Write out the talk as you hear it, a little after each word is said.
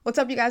What's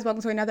up, you guys?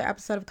 Welcome to another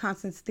episode of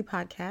Constancy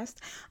Podcast.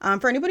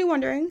 For anybody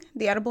wondering,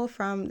 the edible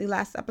from the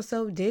last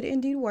episode did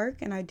indeed work,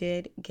 and I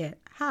did get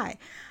high.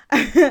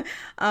 I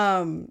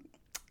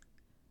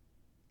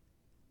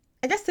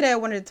guess today I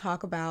wanted to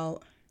talk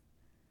about.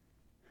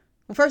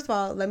 Well, first of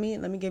all, let me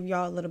give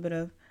y'all a little bit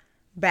of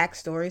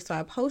backstory. So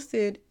I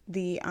posted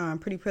the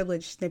Pretty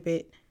Privileged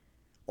snippet,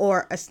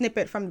 or a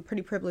snippet from the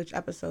Pretty Privileged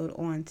episode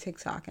on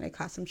TikTok, and it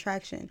caught some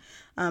traction.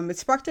 It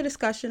sparked a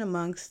discussion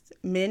amongst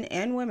men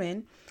and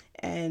women,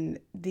 and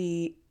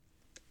the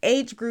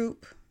age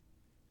group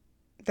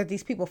that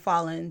these people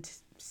fall in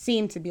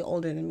seem to be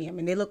older than me. I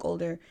mean, they look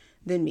older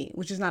than me,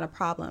 which is not a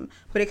problem.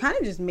 But it kind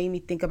of just made me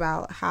think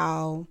about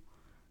how,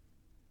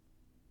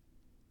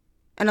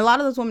 and a lot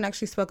of those women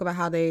actually spoke about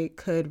how they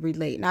could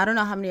relate. Now, I don't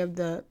know how many of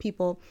the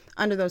people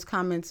under those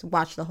comments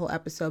watched the whole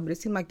episode, but it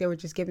seemed like they were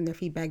just giving their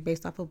feedback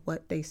based off of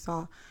what they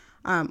saw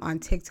on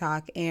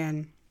TikTok.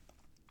 And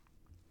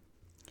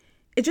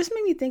it just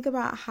made me think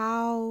about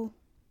how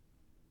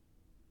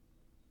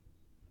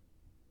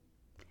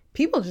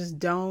people just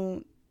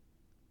don't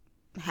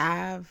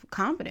have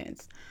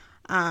confidence.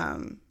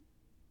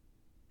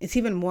 It's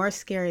even more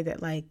scary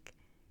that like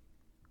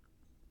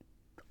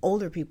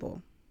older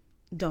people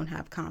don't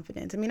have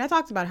confidence. I mean, I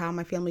talked about how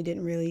my family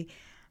didn't really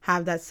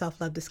have that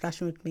self-love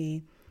discussion with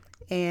me,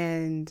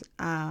 and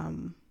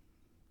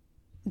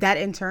that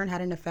in turn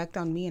had an effect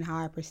on me and how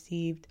I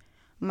perceived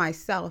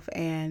myself.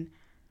 And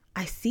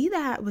I see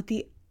that with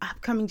the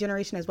upcoming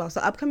generation as well.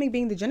 So upcoming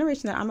being the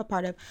generation that I'm a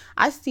part of,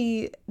 I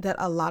see that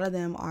a lot of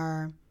them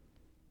are,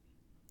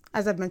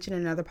 as I've mentioned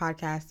in another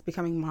podcast,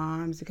 becoming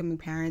moms, becoming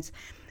parents,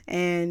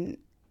 and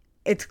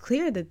it's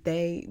clear that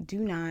they do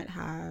not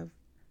have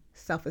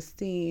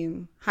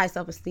self-esteem, high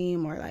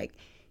self-esteem, or like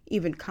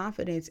even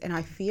confidence. And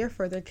I fear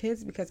for their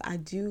kids, because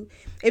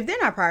if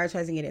they're not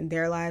prioritizing it in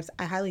their lives,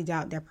 I highly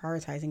doubt they're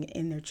prioritizing it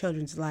in their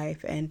children's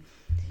life. And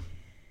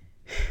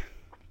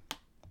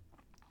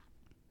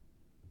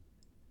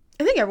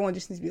I think everyone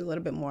just needs to be a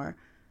little bit more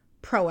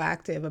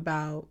proactive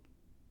about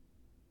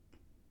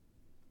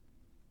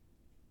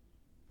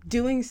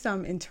doing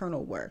some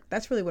internal work.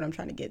 That's really what I'm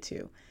trying to get to.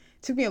 It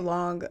took me a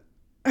long,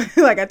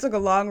 I took a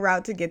long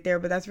route to get there,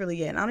 but that's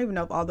really it. And I don't even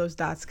know if all those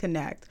dots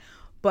connect.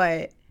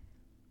 But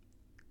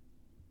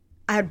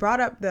I had brought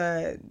up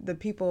the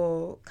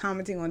people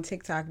commenting on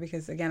TikTok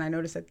because, again, I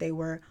noticed that they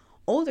were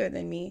older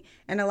than me.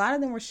 And a lot of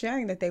them were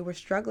sharing that they were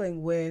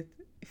struggling with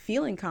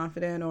feeling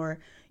confident, or,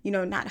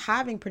 not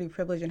having pretty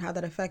privilege, and how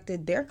that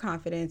affected their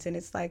confidence. And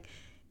it's like,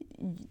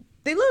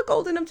 they look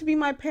old enough to be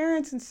my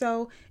parents. And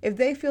so if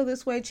they feel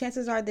this way,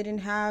 chances are if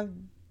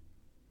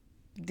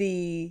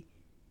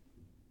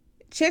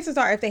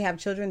they have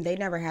children, they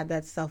never had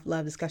that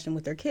self-love discussion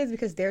with their kids,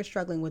 because they're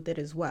struggling with it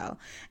as well.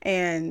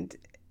 And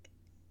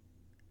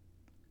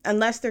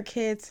unless their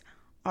kids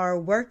are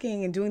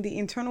working and doing the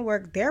internal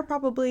work, they're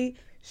probably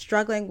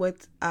struggling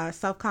with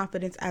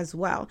self-confidence as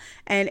well.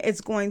 And it's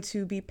going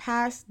to be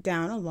passed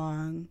down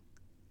along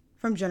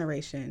from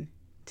generation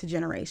to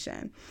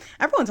generation.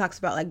 Everyone talks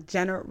about like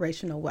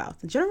generational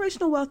wealth.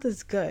 Generational wealth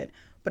is good,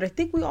 but I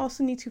think we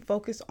also need to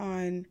focus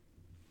on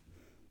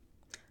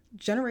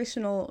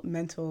generational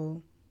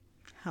mental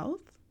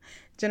health,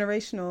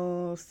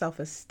 generational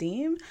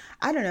self-esteem.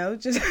 I don't know,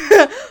 just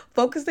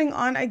focusing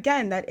on,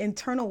 again, that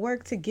internal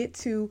work to get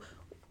to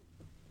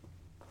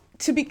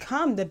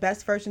become the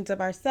best versions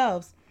of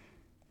ourselves.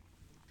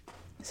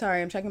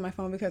 Sorry, I'm checking my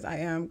phone because I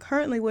am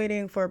currently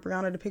waiting for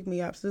Brianna to pick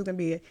me up. So this is going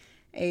to be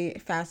a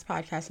fast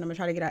podcast, and I'm going to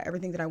try to get out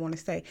everything that I want to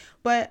say.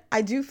 But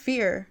I do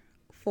fear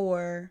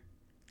for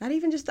not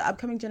even just the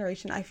upcoming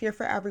generation. I fear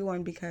for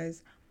everyone,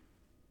 because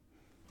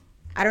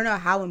I don't know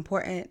how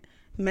important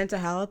mental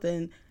health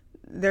and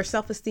their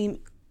self-esteem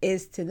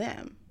is to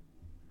them.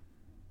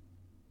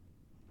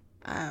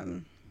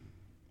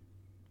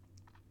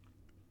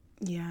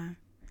 Yeah,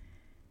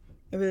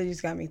 it really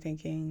just got me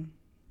thinking,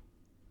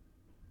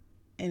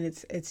 and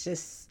it's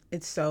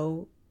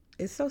so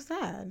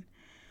sad.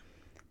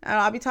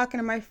 I'll be talking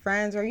to my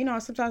friends, or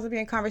sometimes I'll be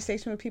in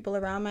conversation with people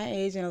around my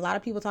age, and a lot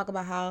of people talk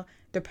about how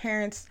their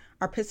parents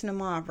are pissing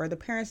them off, or the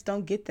parents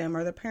don't get them,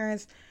 or the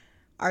parents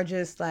are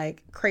just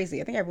like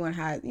crazy. I think everyone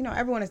has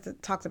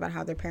talked about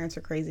how their parents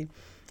are crazy.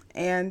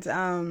 And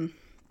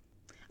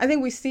I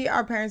think we see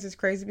our parents as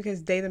crazy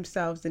because they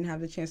themselves didn't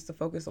have the chance to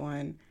focus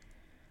on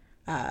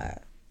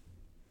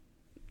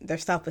their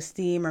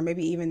self-esteem, or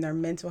maybe even their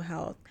mental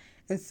health.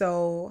 And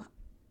so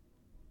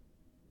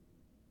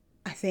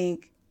I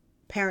think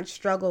parents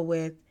struggle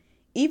with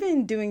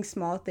even doing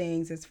small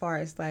things as far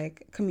as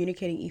like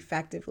communicating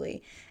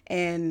effectively.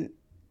 And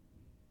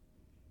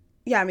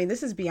yeah, I mean,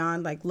 this is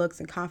beyond like looks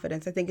and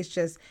confidence. I think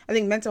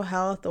mental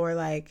health, or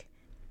like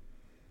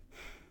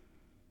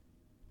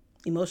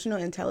emotional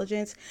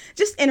intelligence,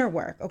 just inner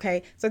work.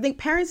 Okay. So I think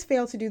parents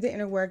fail to do the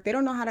inner work.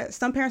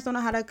 Some parents don't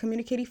know how to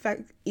communicate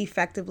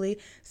effectively.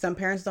 Some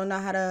parents don't know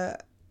how to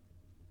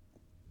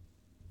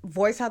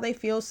voice how they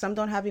feel. Some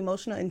don't have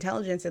emotional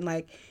intelligence. And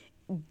like,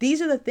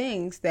 these are the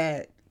things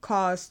that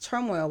cause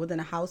turmoil within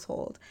a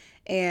household.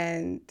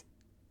 And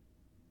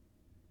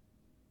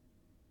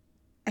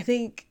I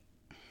think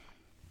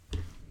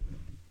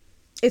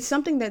it's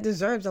something that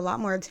deserves a lot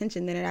more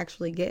attention than it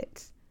actually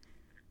gets.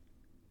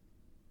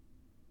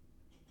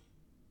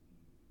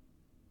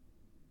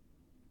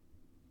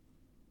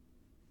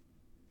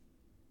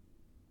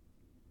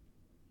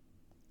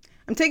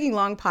 I'm taking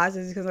long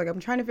pauses because like I'm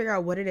trying to figure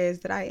out what it is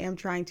that I am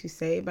trying to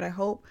say, but I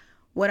hope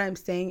what I'm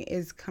saying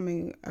is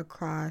coming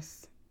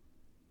across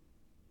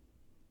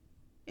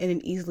in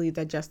an easily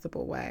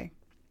digestible way.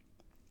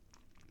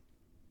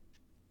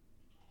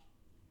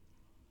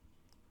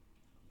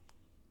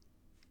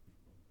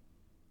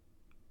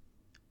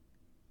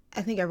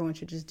 I think everyone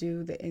should just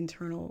do the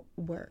internal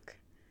work.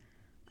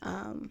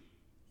 Um,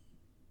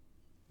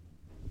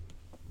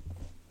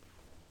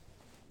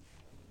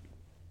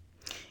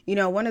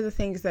 one of the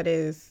things that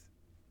is,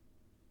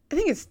 I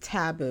think it's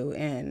taboo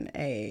in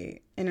an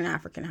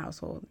African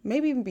household.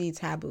 Maybe even be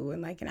taboo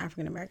in like an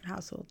African American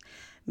household.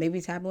 Maybe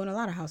taboo in a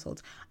lot of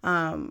households.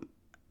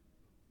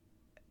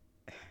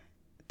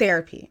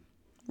 Therapy,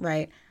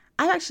 right?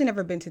 I've actually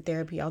never been to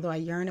therapy, although I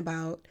yearn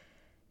about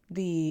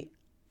the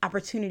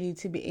opportunity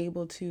to be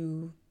able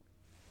to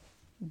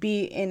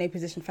be in a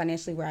position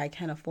financially where I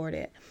can afford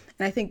it.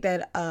 And I think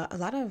that a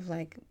lot of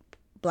like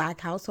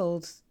Black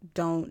households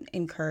don't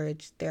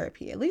encourage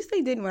therapy. At least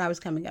they didn't when I was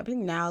coming up. I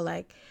think now,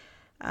 like,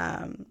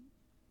 um,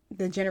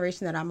 the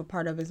generation that I'm a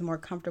part of is more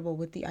comfortable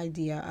with the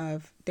idea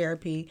of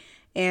therapy.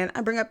 And I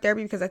bring up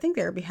therapy because I think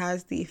therapy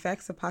has the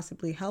effects of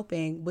possibly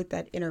helping with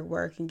that inner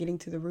work and getting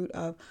to the root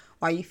of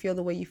why you feel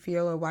the way you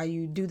feel or why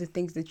you do the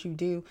things that you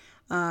do.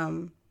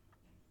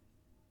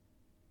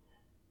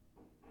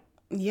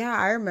 Yeah,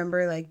 I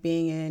remember like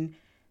being in,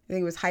 I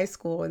think it was high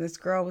school, and this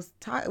girl was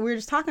we were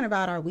just talking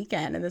about our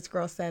weekend, and this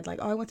girl said like,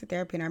 "Oh, I went to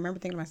therapy," and I remember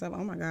thinking to myself,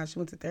 "Oh my gosh, she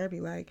went to therapy."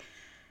 Like,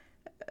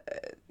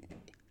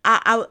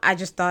 I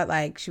just thought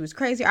like she was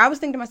crazy. I was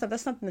thinking to myself,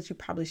 that's something that you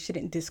probably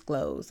shouldn't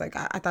disclose. Like,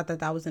 I thought that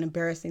that was an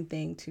embarrassing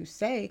thing to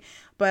say,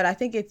 but I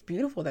think it's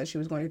beautiful that she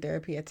was going to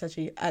therapy at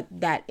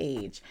that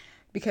age,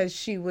 because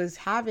she was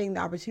having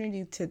the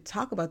opportunity to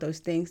talk about those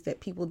things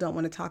that people don't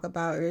want to talk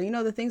about,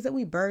 or the things that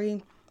we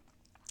bury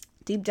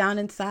deep down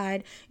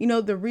inside,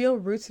 the real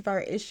roots of our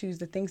issues,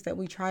 the things that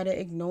we try to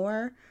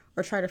ignore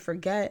or try to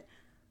forget.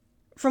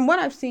 From what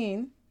I've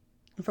seen,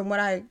 from what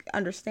I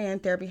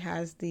understand, therapy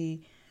has the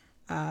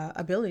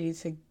ability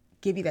to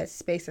give you that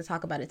space to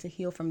talk about it, to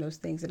heal from those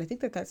things. And I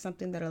think that that's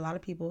something that a lot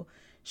of people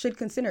should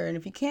consider. And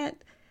if you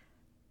can't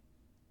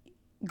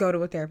go to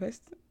a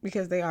therapist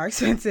because they are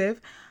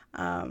expensive,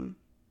 I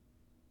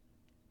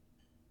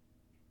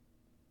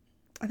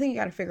think you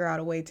got to figure out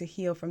a way to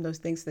heal from those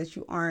things so that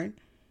you aren't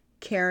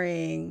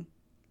carrying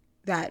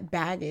that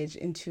baggage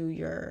into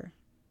your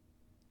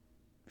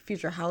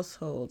future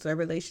households or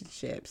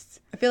relationships.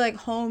 I feel like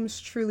homes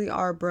truly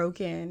are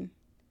broken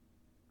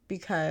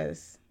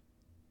because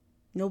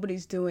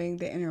nobody's doing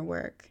the inner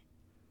work.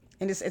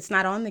 And it's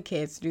not on the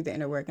kids to do the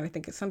inner work. And I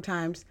think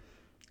sometimes,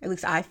 at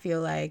least I feel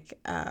like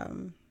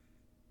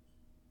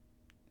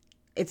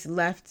it's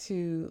left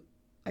to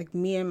like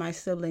me and my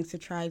siblings to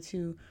try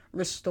to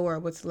restore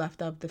what's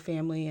left of the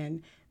family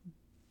and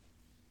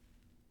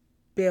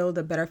build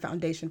a better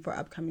foundation for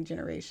upcoming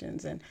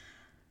generations. And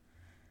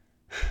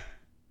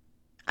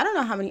I don't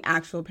know how many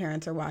actual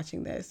parents are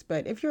watching this,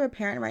 but if you're a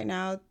parent right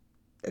now,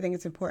 I think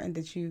it's important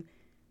that you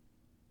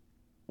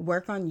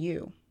work on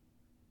you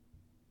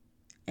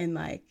and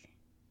like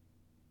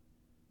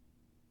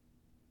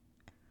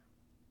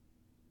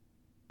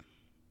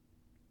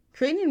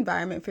create an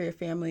environment for your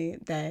family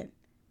that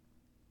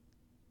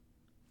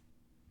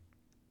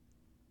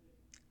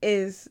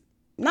is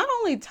not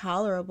only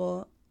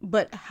tolerable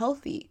but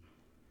healthy.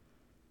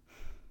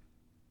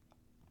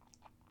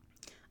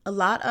 A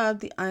lot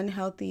of the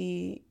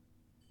unhealthy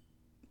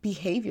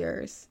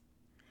behaviors,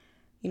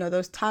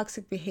 those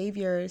toxic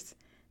behaviors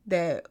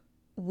that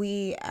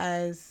we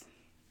as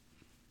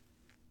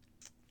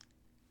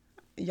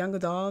young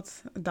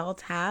adults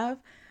have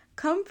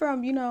come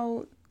from,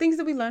 things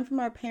that we learn from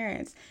our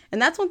parents.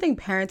 And that's one thing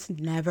parents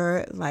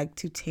never like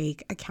to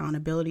take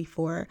accountability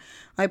for.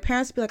 Like,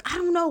 parents be like, I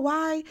don't know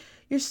why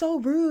you're so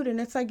rude. And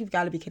it's like, you've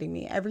got to be kidding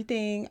me.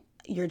 Everything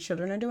your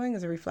children are doing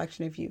is a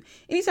reflection of you.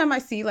 Anytime I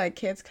see like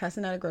kids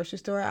cussing at a grocery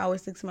store, I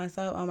always think to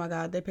myself, oh my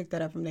God, they picked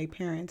that up from their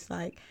parents.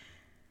 Like,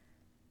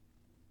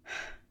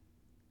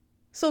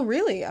 so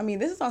really, I mean,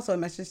 this is also a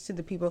message to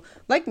the people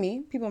like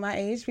me, people my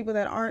age, people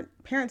that aren't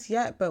parents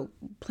yet, but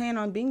plan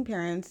on being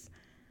parents.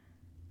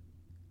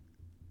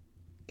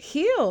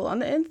 Heal on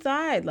the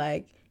inside,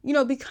 like,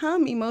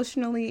 become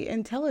emotionally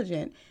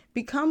intelligent,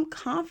 become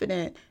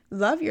confident,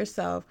 love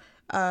yourself,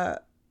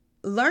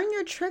 learn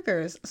your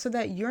triggers so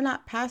that you're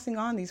not passing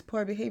on these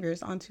poor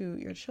behaviors onto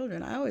your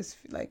children. I always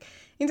feel like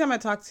anytime I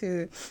talk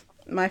to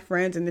my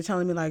friends and they're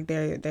telling me like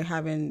they're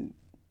having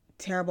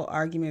terrible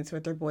arguments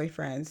with their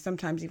boyfriends,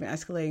 sometimes even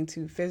escalating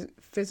to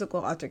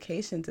physical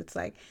altercations, it's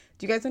like,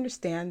 do you guys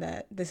understand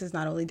that this is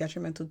not only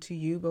detrimental to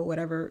you, but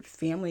whatever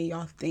family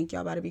y'all think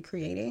y'all about to be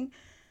creating?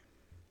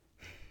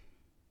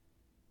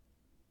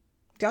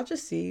 Do y'all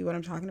just see what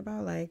I'm talking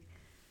about? Like,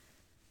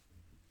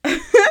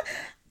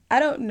 I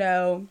don't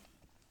know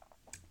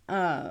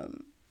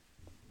Um,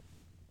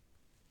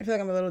 I feel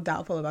like I'm a little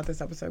doubtful about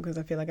this episode because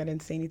I feel like I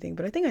didn't say anything,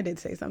 but I think I did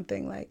say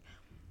something. Like,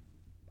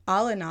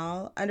 all in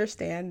all,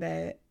 understand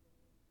that.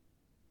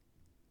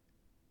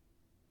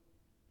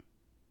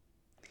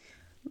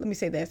 Let me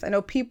say this. I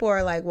know people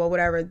are like, well,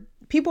 whatever.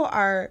 People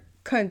are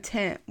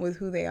content with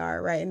who they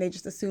are, right? And they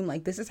just assume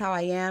like this is how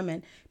I am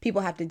and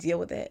people have to deal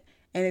with it.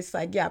 And it's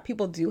like, yeah,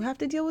 people do have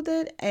to deal with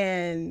it,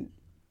 and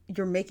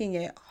you're making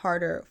it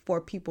harder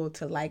for people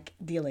to like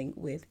dealing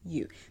with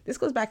you. This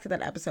goes back to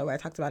that episode where I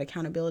talked about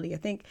accountability. I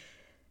think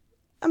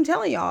I'm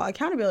telling y'all,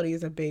 accountability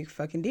is a big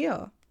fucking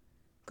deal.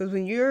 Because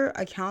when you're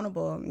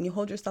accountable and you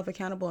hold yourself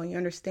accountable and you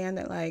understand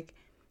that like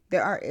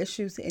there are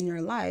issues in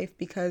your life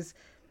because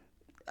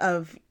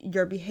of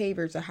your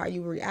behaviors or how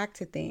you react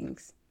to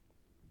things,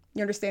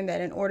 you understand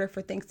that in order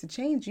for things to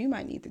change, you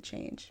might need to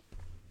change.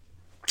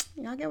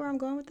 Y'all get where I'm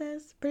going with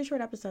this? Pretty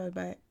short episode,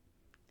 but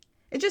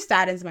it just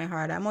saddens my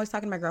heart. I'm always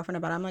talking to my girlfriend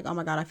about it. I'm like, oh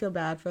my God, I feel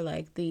bad for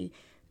like the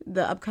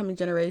upcoming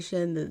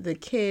generation, the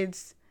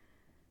kids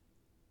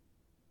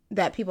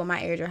that people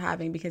my age are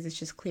having, because it's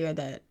just clear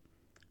that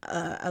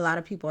a lot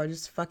of people are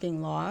just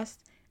fucking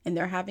lost and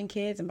they're having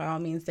kids, and by all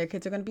means their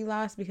kids are going to be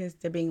lost because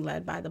they're being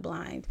led by the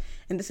blind.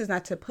 And this is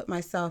not to put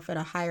myself at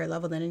a higher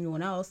level than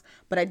anyone else,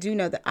 but I do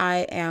know that I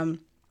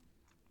am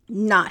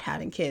not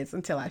having kids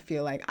until I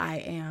feel like I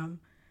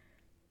am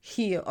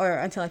healed, or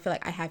until I feel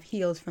like I have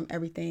healed from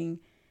everything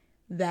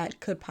that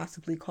could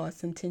possibly cause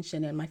some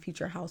tension in my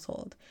future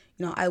household.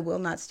 You know, I will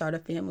not start a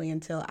family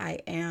until I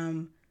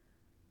am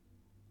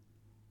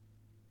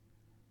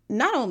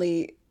not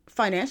only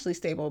financially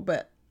stable,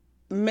 but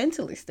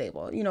mentally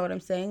stable. You know what I'm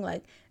saying?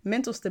 Like,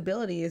 mental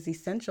stability is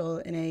essential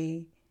in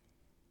a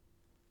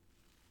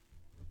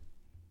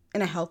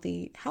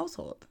healthy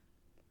household.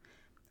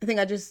 I think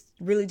I just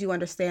really do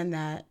understand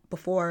that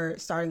before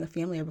starting a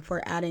family or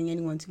before adding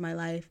anyone to my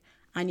life,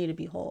 I need to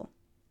be whole,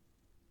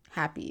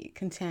 happy,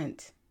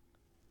 content.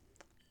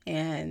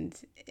 And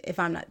if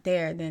I'm not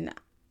there, then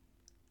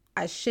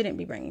I shouldn't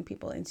be bringing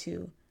people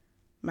into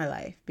my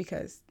life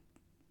because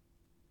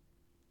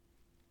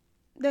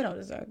they don't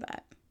deserve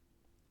that.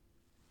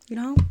 You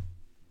know?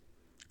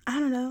 I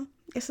don't know.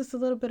 It's just a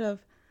little bit of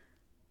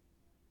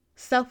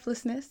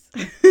selflessness.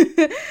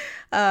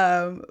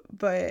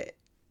 But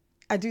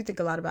I do think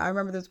a lot about it. I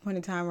remember there was a point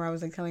in time where I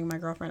was like telling my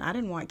girlfriend I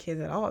didn't want kids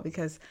at all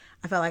because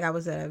I felt like I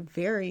was at a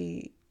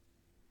very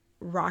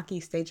rocky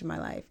stage in my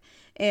life.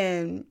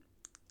 And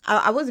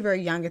I was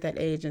very young at that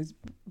age,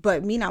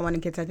 but me not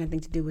wanting kids had nothing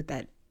to do with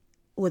that,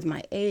 with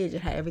my age.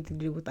 It had everything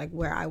to do with like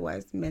where I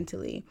was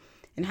mentally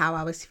and how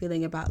I was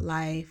feeling about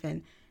life.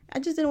 And I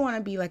just didn't want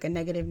to be like a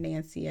negative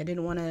Nancy. I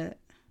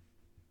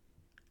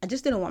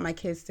just didn't want my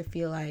kids to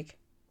feel like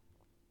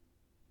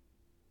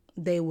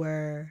they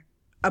were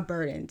a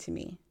burden to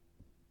me,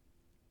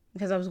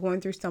 because I was going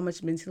through so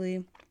much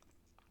mentally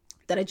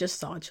that I just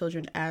saw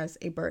children as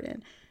a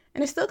burden.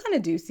 And I still kind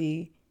of do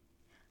see.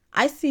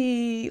 I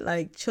see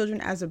like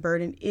children as a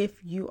burden if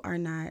you are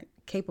not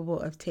capable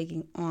of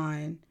taking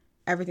on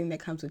everything that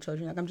comes with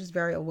children. Like, I'm just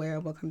very aware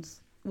of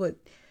what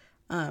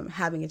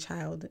having a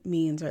child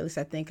means, or at least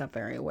I think I'm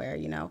very aware.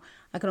 You know,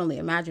 I can only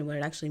imagine what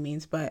it actually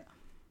means, but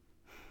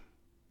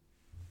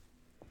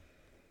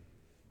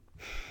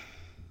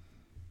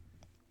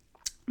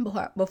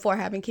before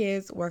having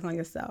kids, work on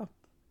yourself.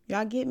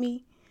 Y'all get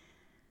me?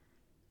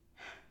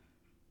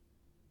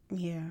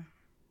 Yeah.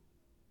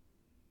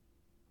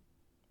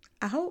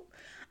 I hope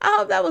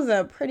that was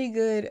a pretty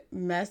good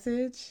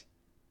message.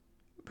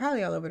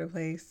 Probably all over the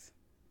place.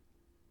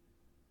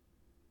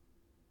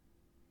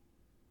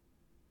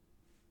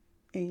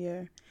 And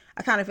yeah,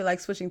 I kind of feel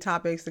like switching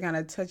topics to kind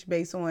of touch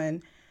base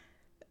on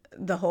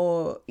the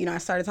whole, I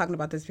started talking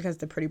about this because of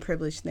the pretty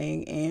privileged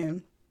thing,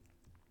 and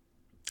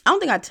I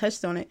don't think I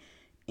touched on it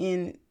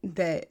in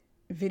that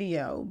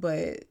video,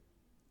 but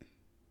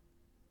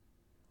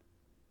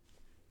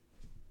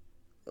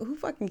who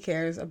fucking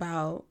cares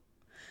about,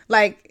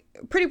 like,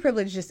 pretty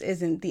privilege just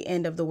isn't the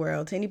end of the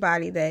world. To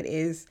anybody that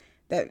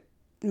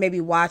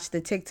maybe watched the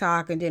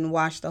TikTok and didn't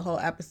watch the whole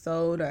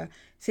episode, or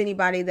to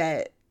anybody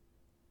that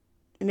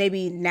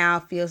maybe now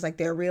feels like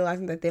they're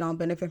realizing that they don't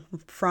benefit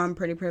from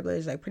pretty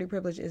privilege, like, pretty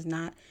privilege is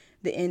not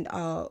the end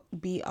all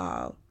be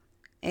all.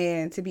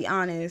 And to be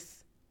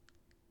honest,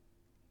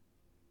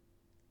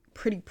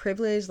 pretty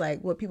privilege,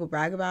 like what people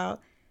brag about,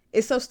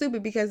 is so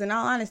stupid, because in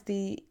all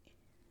honesty,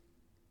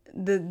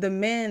 the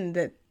men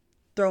that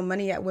throw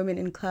money at women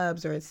in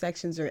clubs or at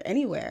sections or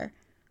anywhere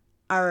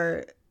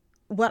are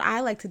what I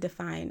like to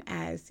define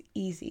as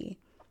easy.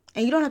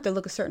 And you don't have to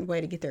look a certain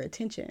way to get their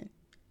attention.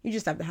 You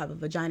just have to have a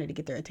vagina to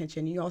get their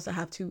attention. You also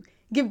have to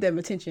give them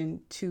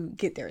attention to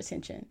get their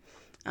attention.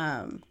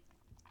 I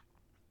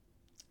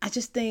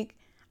just think,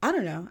 I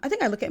don't know. I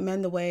think I look at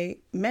men the way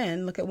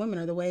men look at women,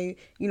 or the way,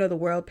 the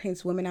world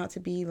paints women out to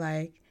be,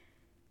 like,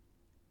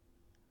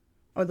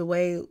 or the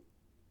way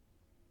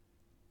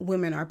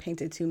women are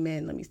painted to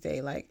men, let me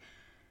say. Like,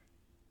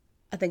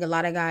 I think a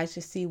lot of guys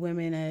just see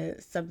women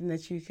as something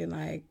that you can,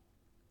 like,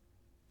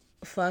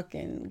 fuck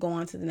and go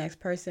on to the next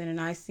person. And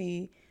I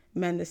see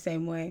men the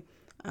same way.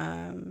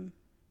 Yeah,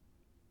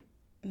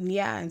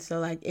 and so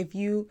like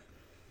they're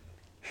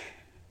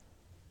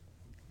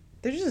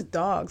just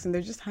dogs and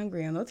they're just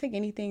hungry and they'll take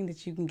anything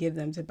that you can give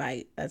them to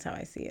bite. That's how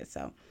I see it.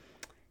 So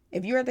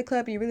if you're at the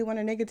club and you really want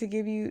a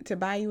nigga to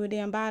buy you a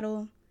damn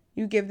bottle,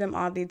 you give them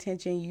all the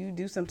attention, you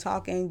do some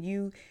talking,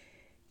 you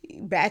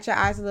bat your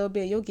eyes a little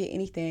bit, you'll get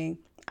anything.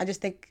 I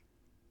just think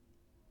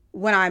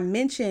when I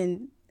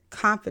mention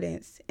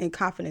confidence and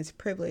confidence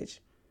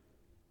privilege,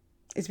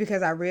 it's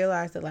because I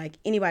realized that like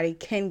anybody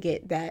can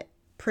get that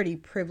pretty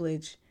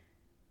privilege.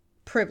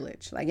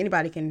 Like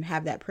anybody can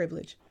have that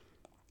privilege.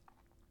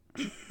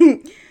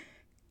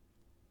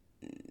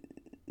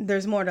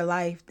 There's more to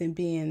life than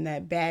being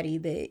that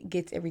baddie that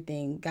gets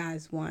everything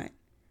guys want.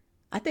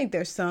 I think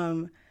there's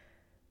some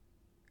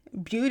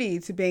beauty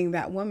to being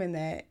that woman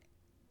that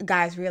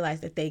guys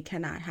realize that they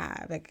cannot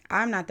have. Like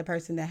I'm not the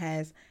person that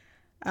has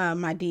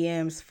my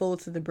DMs full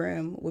to the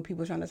brim with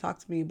people trying to talk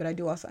to me, but I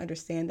do also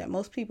understand that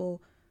most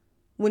people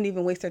wouldn't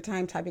even waste their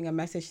time typing a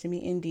message to me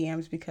in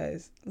DMs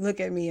because look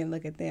at me and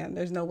look at them.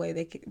 There's no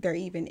way they're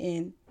even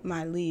in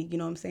my league. You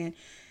know what I'm saying?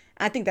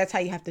 I think that's how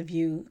you have to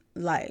view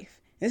life.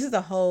 This is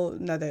a whole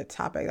nother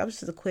topic. That was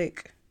just a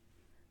quick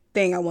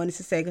thing I wanted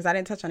to say because I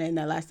didn't touch on it in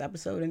that last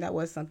episode. And that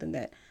was something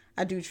that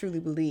I do truly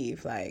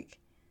believe. Like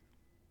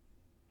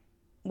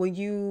when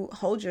you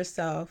hold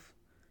yourself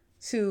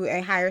to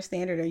a higher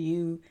standard or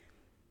you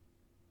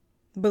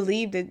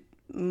believe that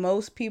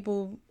most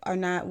people are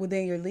not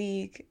within your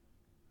league,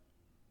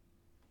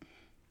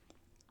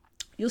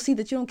 you'll see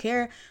that you don't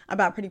care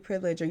about pretty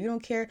privilege or you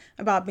don't care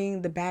about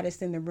being the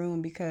baddest in the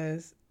room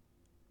because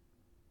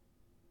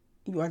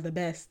you are the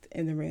best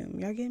in the room.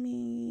 Y'all get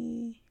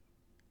me?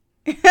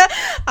 I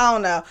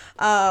don't know.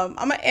 I'm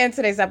going to end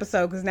today's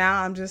episode because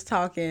now I'm just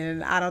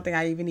talking. I don't think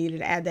I even needed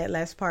to add that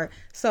last part.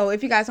 So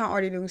if you guys aren't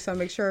already doing so,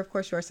 make sure, of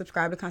course, you are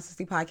subscribed to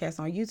Constancy Podcast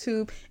on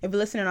YouTube. If you're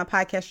listening on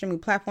podcast streaming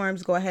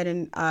platforms, go ahead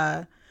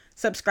and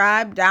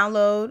subscribe,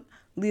 download,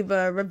 leave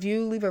a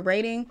review, leave a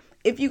rating.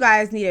 If you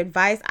guys need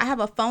advice, I have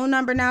a phone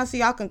number now so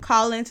y'all can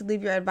call in to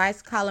leave your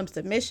advice column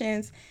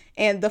submissions.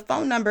 And the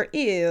phone number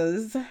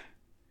is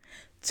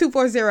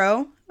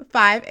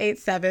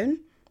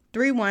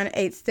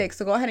 240-587-3186.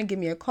 So go ahead and give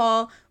me a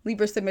call, leave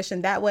your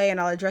submission that way, and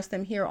I'll address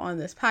them here on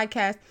this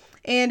podcast.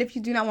 And if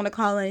you do not want to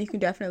call in, you can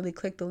definitely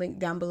click the link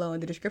down below in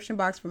the description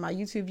box for my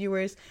YouTube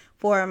viewers.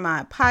 For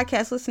my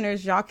podcast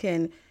listeners, y'all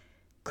can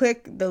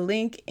click the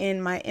link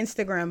in my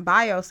Instagram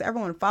bio. So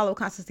everyone follow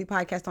Constancy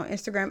Podcast on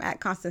Instagram at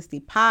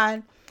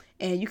ConstancyPod.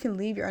 And you can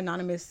leave your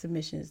anonymous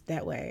submissions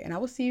that way. And I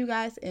will see you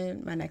guys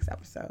in my next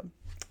episode.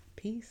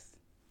 Peace.